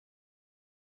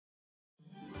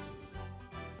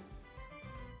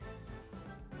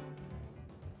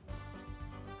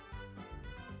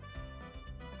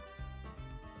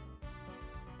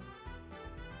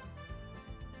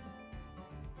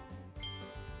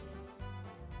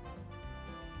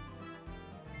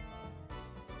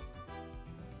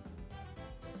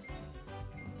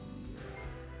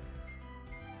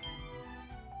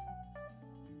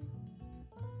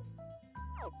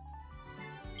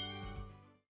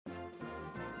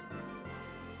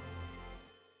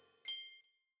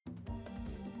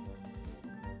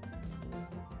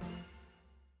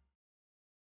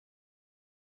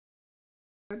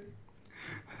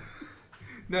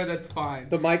No, that's fine.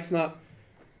 The mic's not...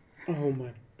 Oh my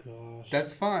gosh.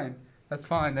 That's fine. That's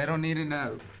fine. They don't need to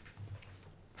know.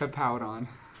 Put pout on.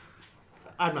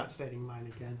 I'm not stating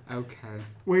mine again.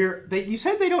 Okay. You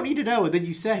said they don't need to know, and then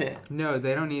you said it. No,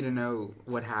 they don't need to know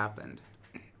what happened.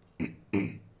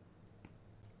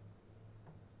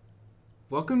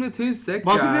 Welcome to Two Sick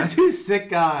Guys. Welcome to Two Sick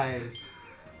Guys.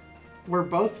 We're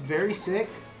both very sick.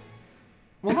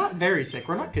 Well, not very sick.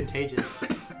 We're not contagious.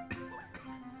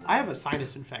 I have a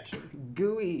sinus infection.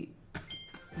 Gooey.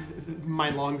 My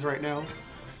lungs right now.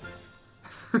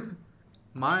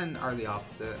 Mine are the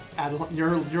opposite.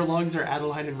 Your lungs are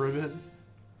Adeline and Ruben.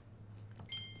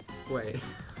 Wait.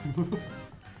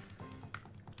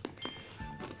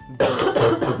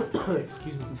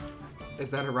 Excuse me.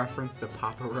 Is that a reference to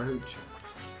Papa Roach?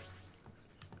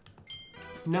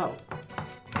 No.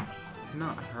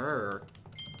 Not her.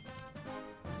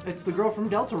 It's the girl from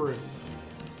Delta Room.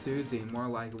 Susie, more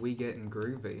like We Getting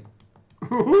Groovy.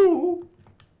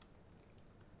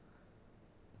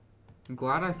 I'm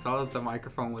glad I saw that the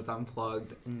microphone was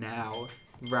unplugged now,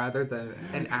 rather than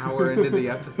an hour into the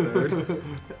episode.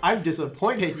 I'm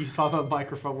disappointed you saw the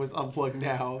microphone was unplugged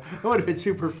now. That would have been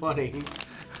super funny.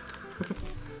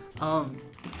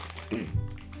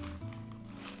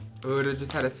 We would have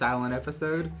just had a silent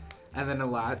episode, and then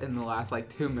in the last like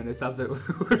 2 minutes of it, we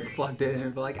would have plugged it in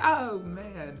and be like, oh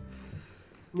man.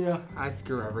 Yeah. I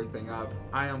screw everything up.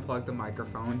 I unplugged the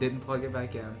microphone, didn't plug it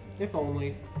back in. If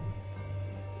only.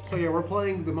 So yeah, we're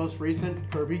playing the most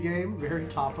recent Kirby game, very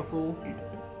topical,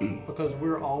 because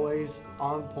we're always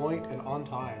on point and on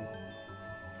time.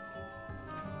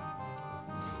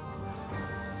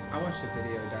 I watched a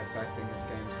video dissecting this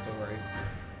game's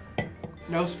story.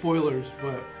 No spoilers,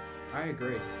 but I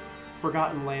agree.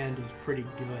 Forgotten Land is pretty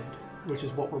good, which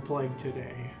is what we're playing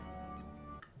today.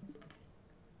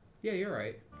 Yeah, you're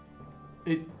right.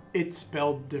 It's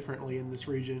spelled differently in this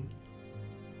region.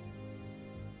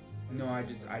 No, I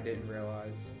didn't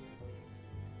realize.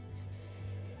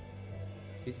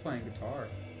 He's playing guitar.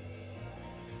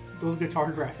 Those guitar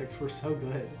graphics were so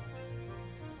good.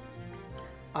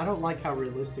 I don't like how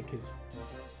realistic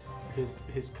his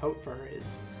coat fur is.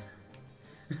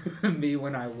 Me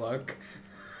when I look.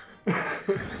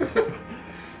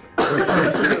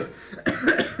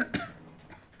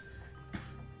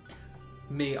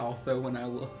 Me also when I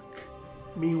look.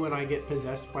 Me when I get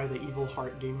possessed by the evil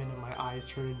heart demon and my eyes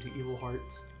turn into evil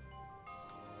hearts.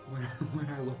 When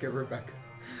I look at Rebecca.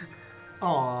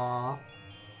 Aww.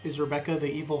 Is Rebecca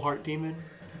the evil heart demon?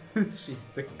 She's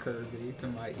the Kirby to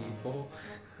my evil.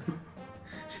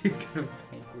 She's gonna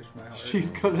vanquish my heart.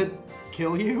 She's gonna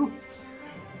kill you?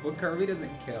 Well, Kirby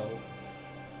doesn't kill.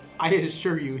 I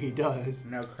assure you he does.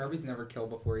 No, Kirby's never killed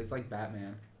before. He's like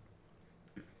Batman.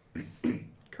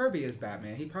 Kirby is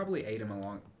Batman. He probably ate him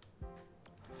along.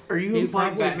 Are you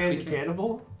implying Batman's a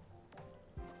cannibal?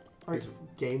 Or It's-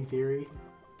 game theory?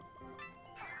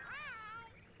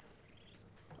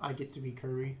 I get to be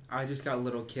Kirby. I just got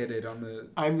little kidded on the.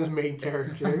 I'm the main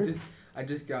character. I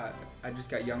just got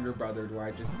younger brothered where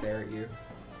I just stare at you.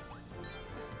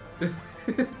 Do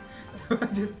I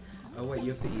just? Oh wait, you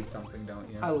have to eat something, don't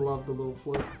you? I love the little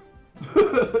flip.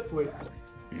 Wait.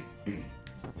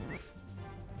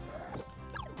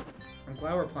 I'm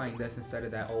glad we're playing this instead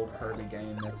of that old Kirby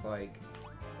game that's like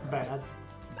Bad.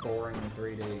 boring in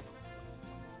 3D. I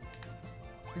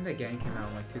think that game came out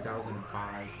in like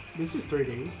 2005. This is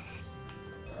 3D.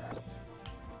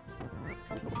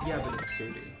 Yeah, but it's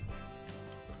 2D.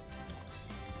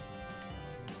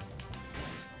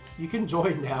 You can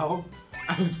join now.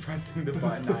 I was pressing the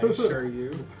button, I assure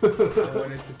you. I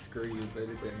wanted to screw you, but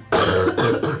it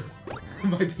didn't.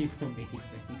 My people need me.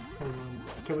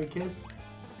 Can we kiss?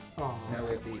 Aww. Now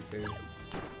we have to eat food.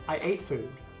 I ate food.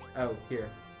 Oh, here.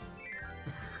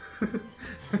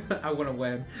 I want to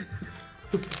win.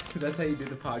 That's how you do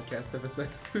the podcast episode.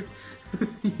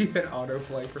 You had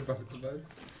autoplay for both of us.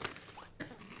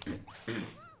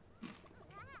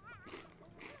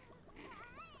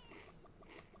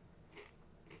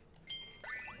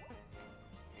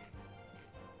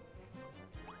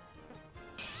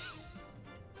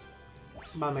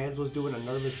 My man's was doing a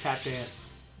nervous tap dance.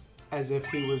 As if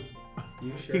he was...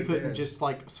 You sure he couldn't did. just,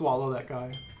 like, swallow that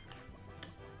guy.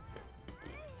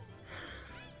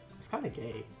 It's kind of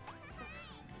gay.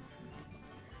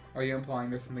 Are you implying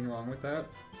there's something wrong with that?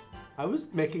 I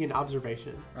was making an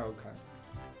observation. Oh, okay.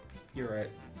 You're right.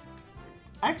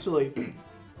 Actually,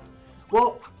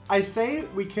 well, I say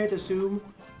we can't assume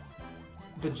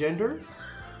the gender,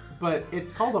 but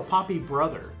it's called a Poppy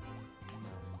brother.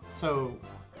 So,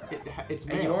 it's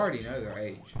male. And you already know their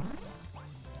age.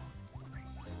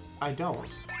 I don't.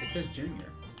 It says junior.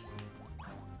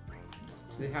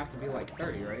 So they have to be like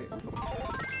 30, right?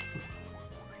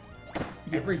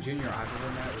 Every junior I've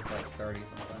ever met was like 30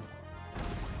 something.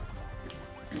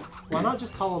 Why not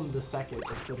just call him the second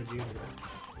instead of junior?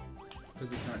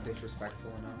 Because it's not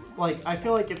disrespectful enough. Like, I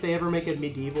feel like if they ever make a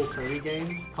medieval Kirby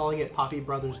game, calling it Poppy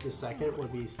Brothers the Second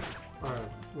would be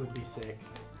sick.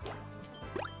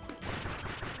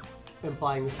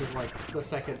 Implying this is like the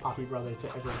second Poppy brother to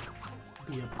ever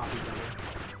be a Poppy brother.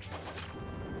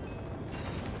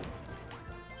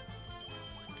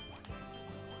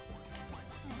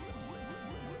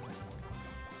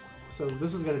 So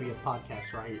this is going to be a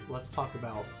podcast, right? Let's talk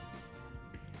about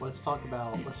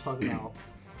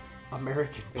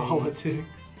American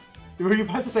politics. Were you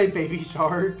about to say Baby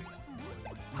Shark?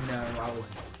 No, I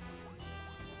was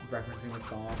referencing the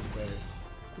song, but...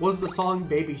 Was the song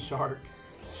Baby Shark?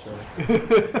 Sure.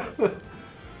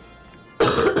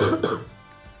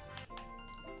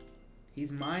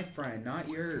 He's my friend, not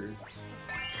yours.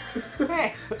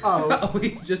 Hey. Oh. Oh,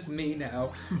 he's just me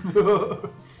now.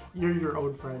 You're your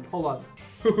own friend. Hold on.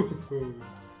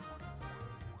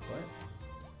 What?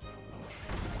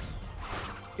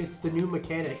 It's the new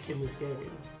mechanic in this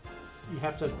game. You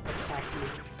have to attack me.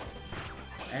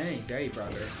 Any day,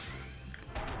 brother.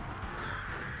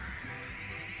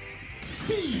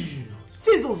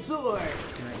 Sizzle sword!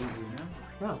 Can I eat you now?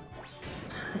 No.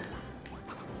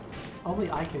 Only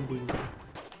I can be me.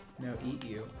 No, eat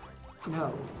you.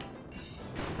 No.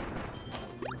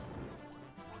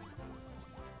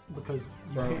 Because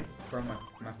you can't. Bro,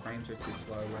 my frames are too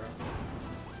slow, bro.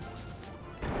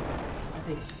 I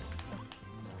think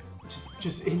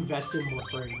just invest in more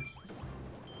frames.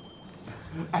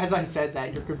 As I said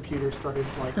that, your computer started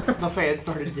the fan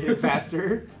started getting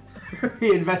faster.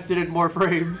 He invested in more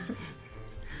frames.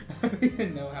 I don't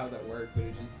even know how that worked, but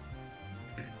it just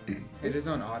it is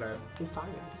on auto. It's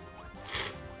timing.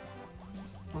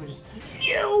 Let me just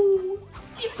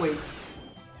wait.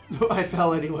 I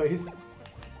fell anyways.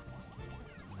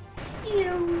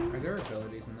 Are there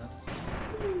abilities in this?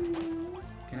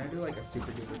 Can I do like a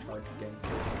super duper charge gangster?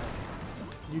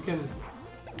 You can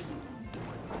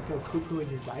go poo-poo in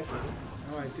your diaper.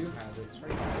 Oh, I do have it. It's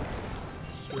right there.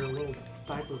 So you're a little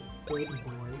diaper baby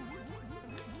boy.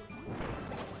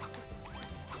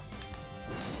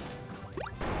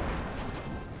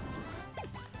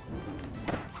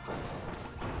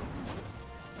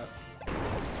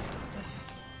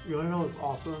 You wanna know what's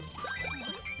awesome?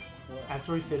 What?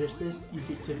 After we finish this, you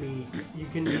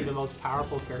can be the most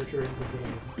powerful character in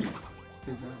the game.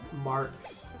 Who's that?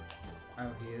 Marks.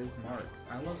 Oh, he is Marks.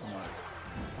 I love Marks.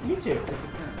 Me too. This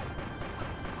is him.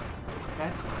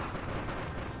 That's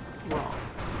wrong.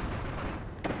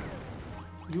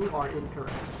 You are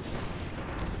incorrect.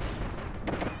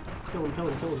 Kill him, kill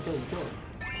him, kill him, kill him, kill him.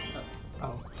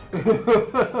 Oh.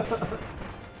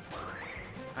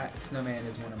 Snowman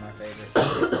is one of my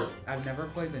favorites. I've never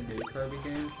played the new Kirby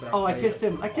games, but I kissed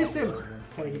him. I kissed him. all of them.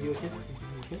 Can I give you a kiss? Can I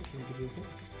give you a kiss? Can I give you a kiss?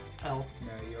 L.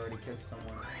 No, you already kissed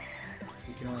someone.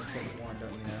 You can only kiss one,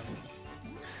 don't you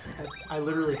know? I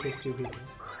literally kissed 2 people.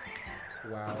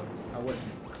 Wow. I wouldn't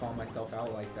call myself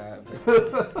out like that,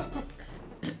 but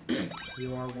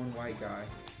you are one white guy.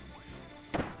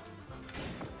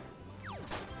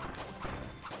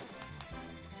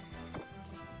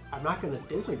 I'm not gonna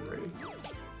disagree.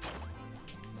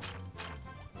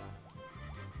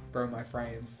 Bro, my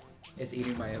frames. It's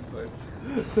eating my inputs.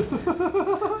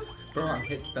 Bro, I'm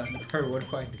hit stunned. Bro, what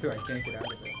do? I can't get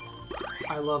out of it.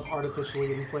 I love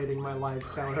artificially inflating my lives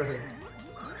counter.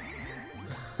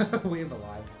 We have a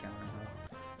lives counter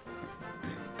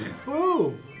now.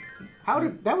 Ooh!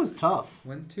 That was tough.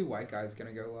 When's 2 white guys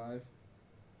gonna go live?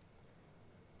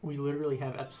 We literally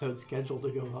have episodes scheduled to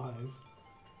go live.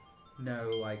 No,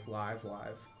 like live.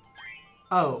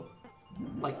 Oh.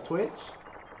 Like Twitch?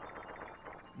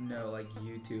 No, like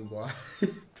YouTube live.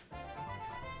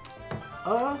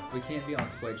 We can't be on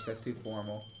Twitch, that's too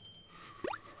formal.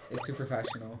 It's too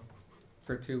professional.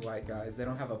 For 2 white guys, they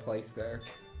don't have a place there.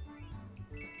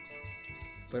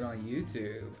 But on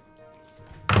YouTube...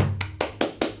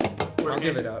 I'll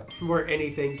give it up. Where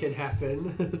anything can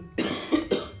happen.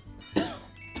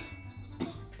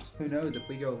 Who knows, if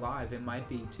we go live, it might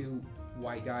be 2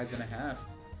 white guys and a half.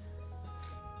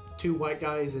 2 white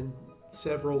guys and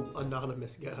several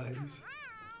anonymous guys.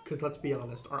 Because let's be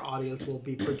honest, our audience will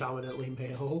be predominantly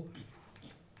male.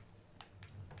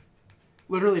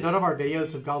 Literally, none of our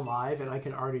videos have gone live, and I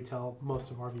can already tell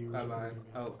most of our viewers. Bye-bye.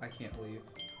 Oh, I can't leave.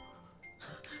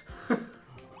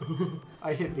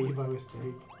 I hit B by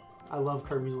mistake. I love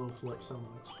Kirby's little flip so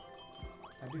much.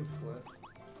 I do flip.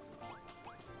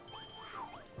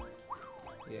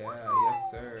 Yeah,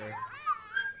 yes, sir.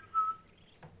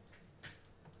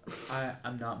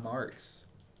 I'm not Marks.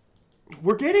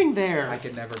 We're getting there. I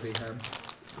could never be him.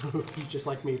 He's just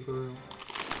like me for real.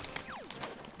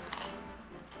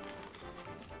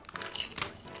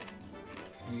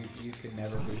 You could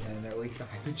never be him. At least I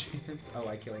have a chance. Oh,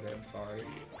 I killed him. Sorry.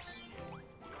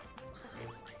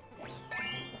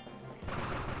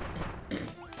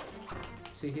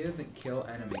 See, he doesn't kill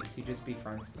enemies. He just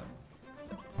befriends them,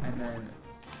 and then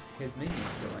his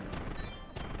minions kill enemies.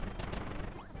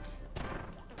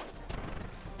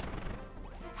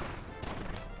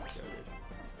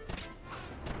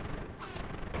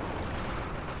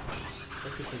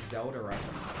 Look at the Zelda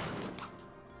reference.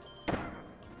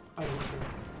 I don't care.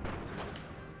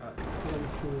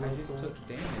 I just took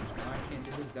damage, now I can't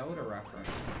do the Zelda reference.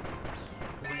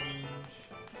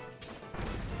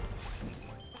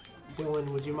 Dylan,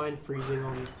 would you mind freezing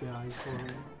all these guys for me?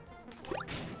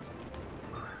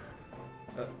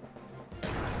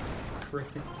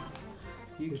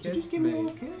 You Did kissed you just give me a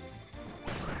little kiss?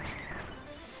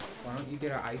 Why don't you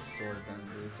get an ice sword then,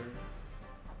 loser?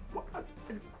 Well,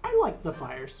 I like the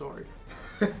fire sword.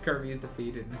 Kirby is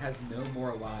defeated and has no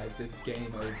more lives. It's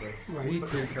game over. Right, Me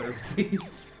too, Kirby.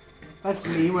 That's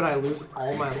me when I lose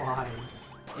all my lives.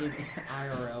 In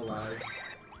IRL lives.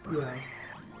 Yeah.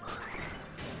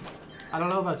 I don't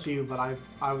know about you, but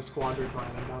I was squandered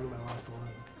mine. I'm down to my last one.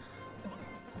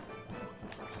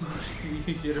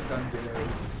 You should have done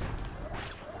dittos.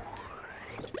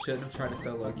 Shouldn't have tried to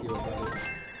solo queue it.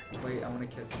 Wait, I want to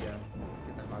kiss you. Let's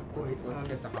get the hot dog. Wait, Let's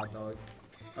kiss the hot dog.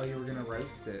 Oh, you were gonna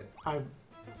roast it.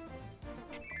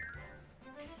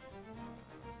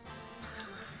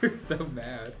 You're so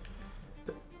mad.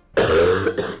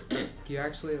 Can you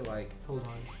actually like? Hold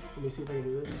on. Let me see if I can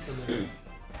do this. And then...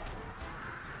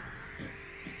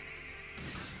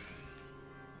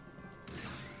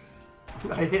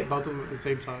 I hit both of them at the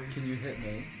same time. Can you hit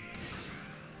me?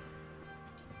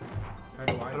 How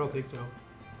do I don't think so.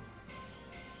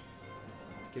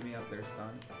 Get me up there,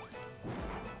 son.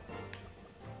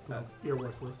 You're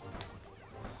worthless.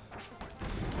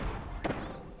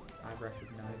 I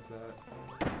recognize that.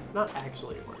 Not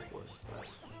actually worthless, but...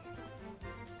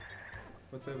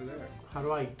 What's over there? How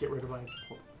do I get rid of my... How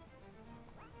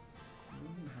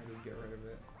do you get rid of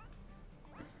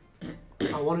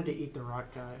it? I wanted to eat the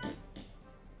rock guy.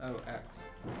 Oh, X.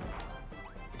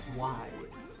 It's Y.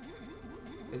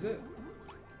 Is it?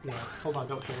 Yeah, hold on,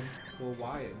 don't kill him. Well,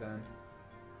 why it then?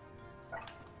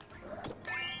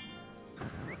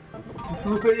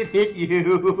 It hit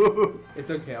you! It's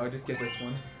okay, I'll just get this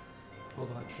one. Hold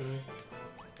on, can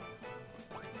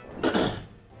I?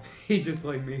 He just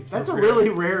like me. That's a really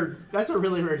rare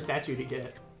statue to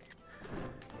get.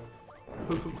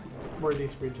 Worthy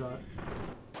screenshot.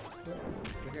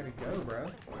 We gotta go,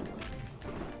 bro.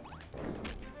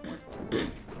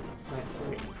 That's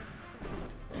sick.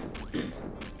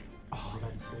 Oh,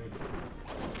 that's sick.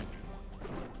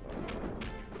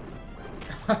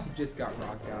 I just got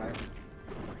rock guy.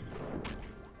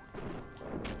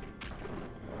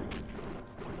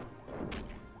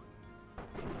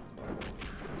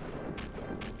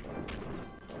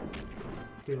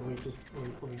 Dude, let me just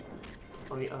let me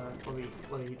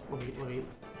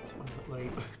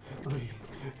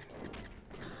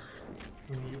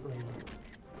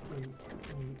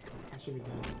I should be dead.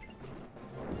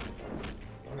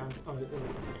 And I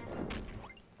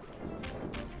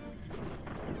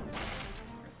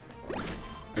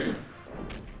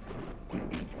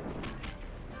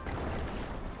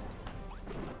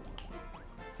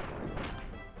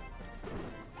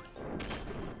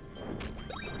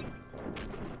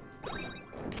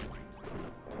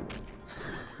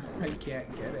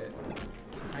can't get it.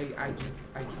 I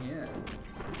can't.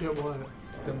 Get what?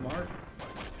 The marks.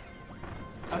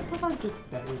 That's because I'm just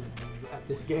better than you at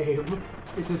this game.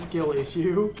 It's a skill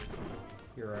issue.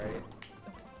 You're right.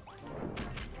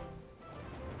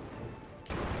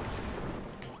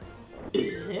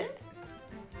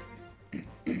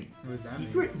 What does that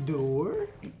Secret mean? door?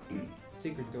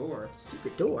 Secret door.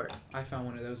 Secret door. I found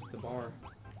one of those at the bar.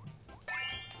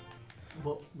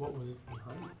 What was it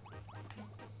behind?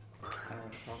 I don't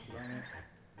want to talk about it.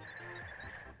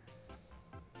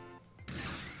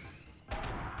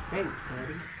 Thanks,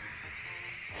 buddy.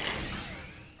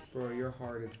 Bro, your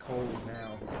heart is cold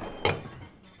now.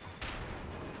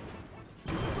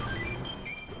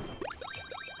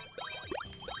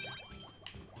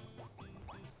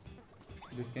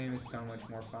 This game is so much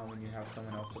more fun when you have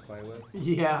someone else to play with.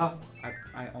 Yeah.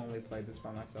 I only played this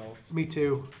by myself. Me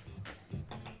too.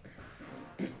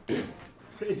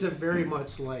 It's a very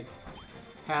much like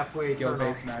halfway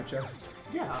skill-based matchup.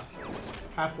 Yeah.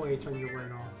 halfway turn your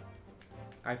brain off.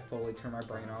 I fully turn my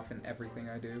brain off in everything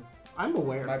I do. I'm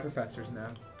aware. My professors know.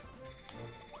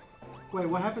 Wait,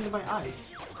 what happened to my eyes?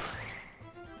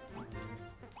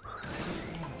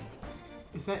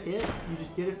 Is that it? You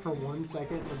just did it for 1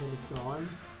 second and then it's gone?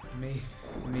 Me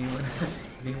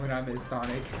when I'm in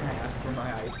Sonic, I ask where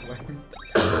my ice went.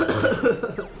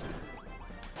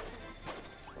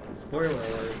 Spoiler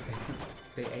alert,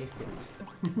 they ate it.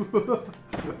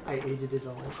 I ate it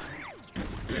all.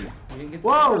 You didn't get the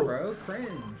Whoa! star, bro.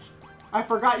 Cringe. I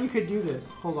forgot you could do this.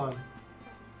 Hold on.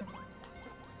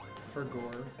 For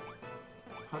gore.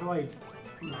 How do I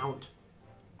mount?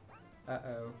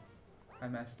 Uh-oh. I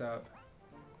messed up.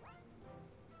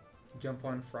 Jump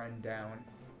on friend down.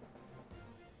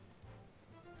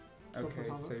 Okay,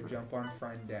 so jump on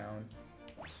friend down.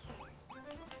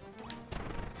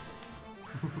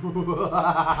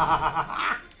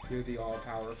 You're the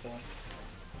all-powerful.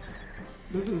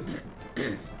 This is...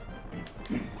 Hold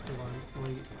on,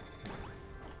 wait.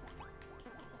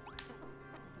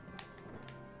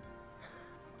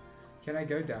 Can I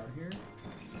go down here?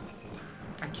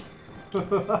 I can't.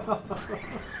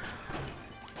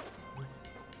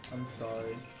 I'm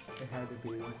sorry. It had to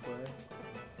be this way.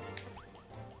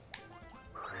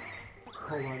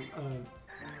 Hold on,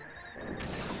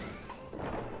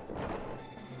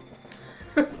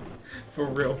 For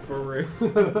real, for real.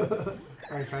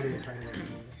 Alright, try it again, try it again.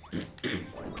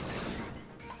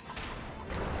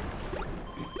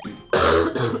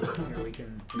 Here we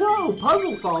can... Whoa,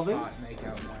 puzzle solving! Make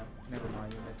out now. Never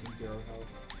mind, you're missing 0 health.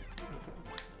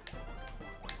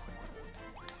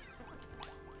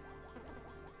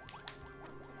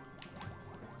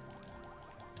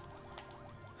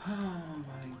 Oh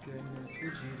my goodness,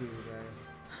 what'd you do today?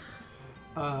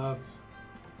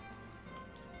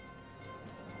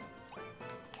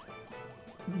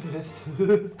 This.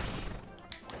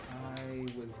 I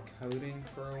was coding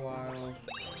for a while.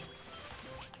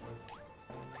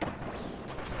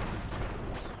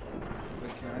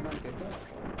 Wait, can I not get that?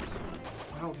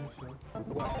 I don't think so.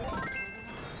 What?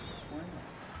 Why not?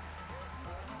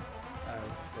 Oh,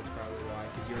 that's probably why,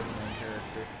 because you're the main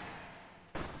character.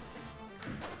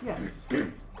 Yes.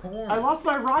 Corn! I lost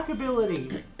my rock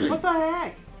ability! What the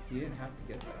heck? You didn't have to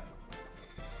get that.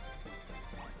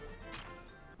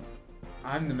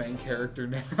 I'm the main character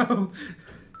now.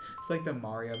 It's like the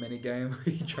Mario minigame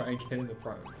where you try and get in the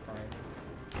front.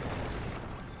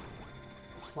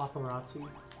 Slapparazzi.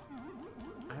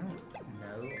 I don't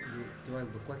know. Do I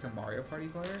look like a Mario Party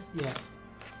player? Yes.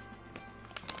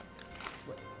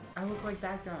 What? I look like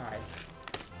that guy.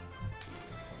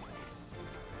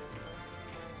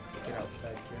 Get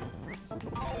outside, kid.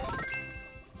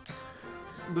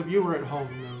 The viewer at home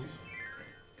knows.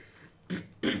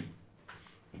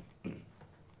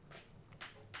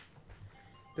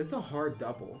 That's a hard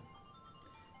double.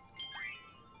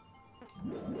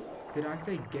 Did I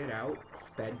say get out,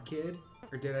 sped kid?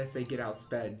 Or did I say get out,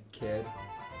 sped kid?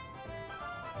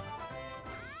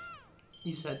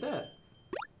 You said that.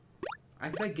 I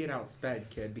said get out, sped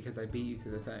kid because I beat you to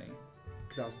the thing.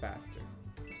 Because I was faster.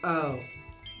 Oh.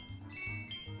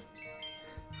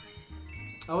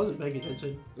 I wasn't paying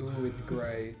attention. Ooh, it's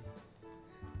gray.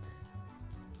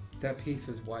 That piece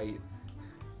was white.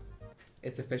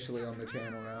 It's officially on the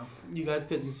channel now. You guys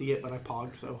couldn't see it, but I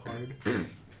pogged so hard.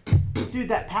 Dude,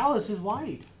 that palace is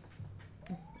white.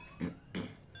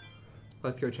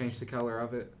 Let's go change the color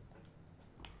of it.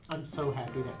 I'm so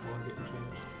happy that color didn't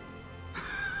change.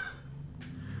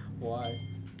 Why?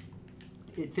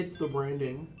 It fits the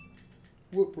branding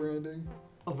What branding?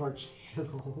 of our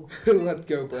channel. Let's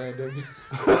go branding.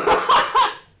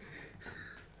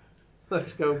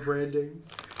 Let's go branding.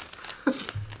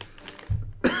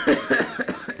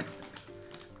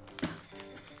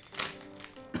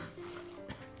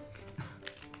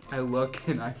 I look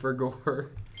and I forgot.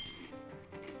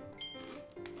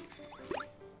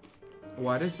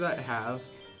 Why does that have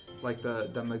like the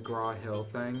McGraw-Hill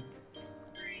thing?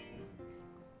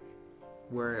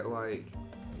 Where it like...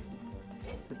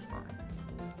 It's fine.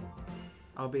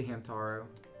 I'll be Hamtaro.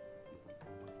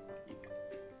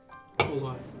 Hold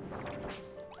on.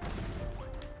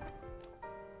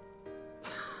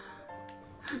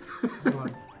 Hold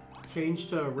on. Change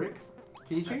to Rick?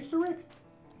 Can you change to Rick?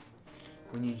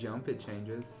 When you jump, it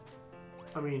changes.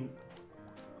 I mean...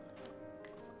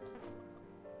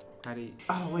 How do you...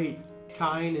 Oh, wait.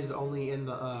 Kine is only in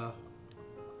the,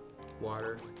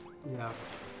 Water. Yeah.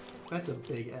 That's a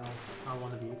big L. I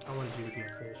wanted you to be a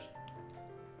fish.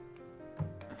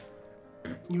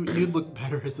 You'd look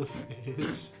better as a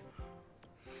fish.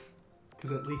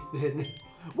 Because at least then...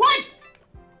 What?!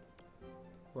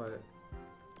 What?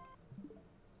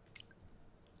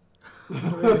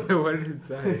 What did it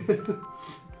say? You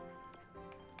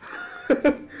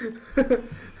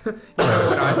know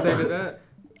what I say to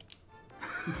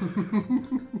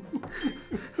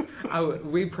that?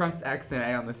 We pressed X and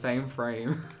A on the same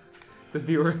frame. The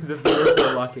viewers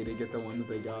are lucky to get the one that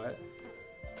they got.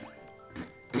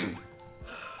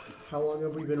 How long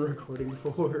have we been recording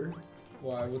for?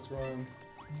 Why? What's wrong?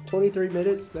 23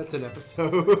 minutes? That's an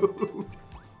episode.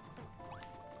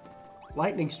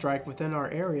 Lightning strike within our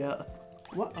area.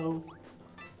 Uh-oh.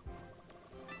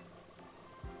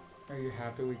 Are you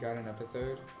happy we got an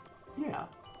episode? Yeah.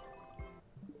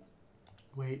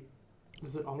 Wait.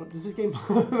 Is it auto? Does this game...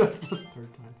 That's the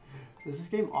third time. Does this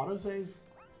game autosave?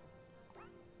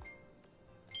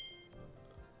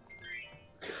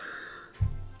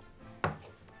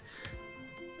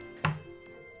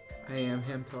 I am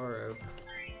Hamtaro.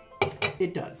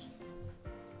 It does.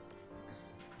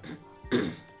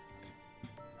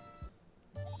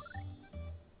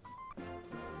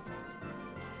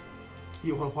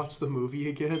 You want to watch the movie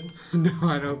again? No,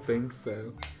 I don't think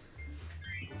so.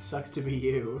 It sucks to be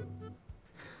you.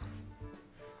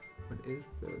 What is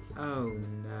this? Oh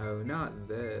no, not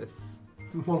this.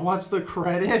 You want to watch the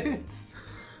credits?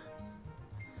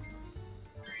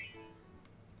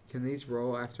 Can these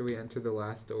roll after we enter the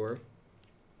last door?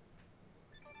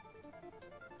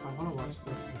 I want to watch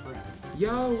the credits.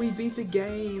 Yo, we beat the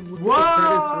game! Look at Whoa! the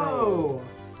credits roll.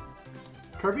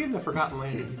 Kirby and the Forgotten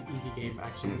Land is an easy game,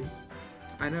 actually.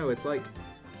 I know, it's like...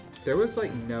 There was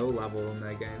like no level in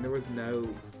that game. There was no...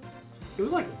 It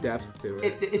was like... depth to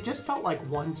it. It just felt like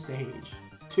one stage.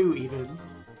 2 even.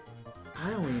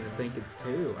 I don't even think it's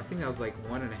 2. I think that was like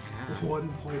 1.5.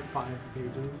 1.5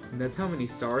 stages. And that's how many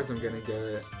stars I'm gonna give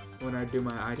it when I do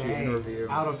my IGN Dang. review.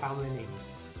 Out of how many?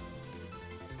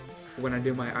 When I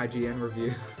do my IGN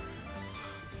review.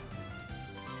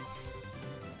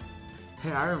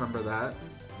 Hey, I remember that.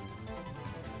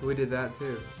 We did that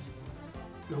too.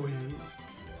 No, we didn't.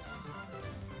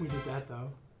 We did that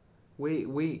though.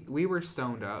 We were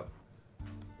stoned up.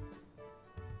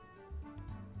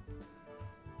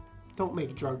 Don't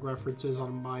make drug references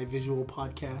on my visual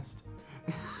podcast.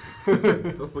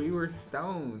 But we were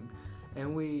stoned,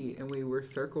 and we were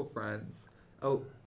circle friends. Oh,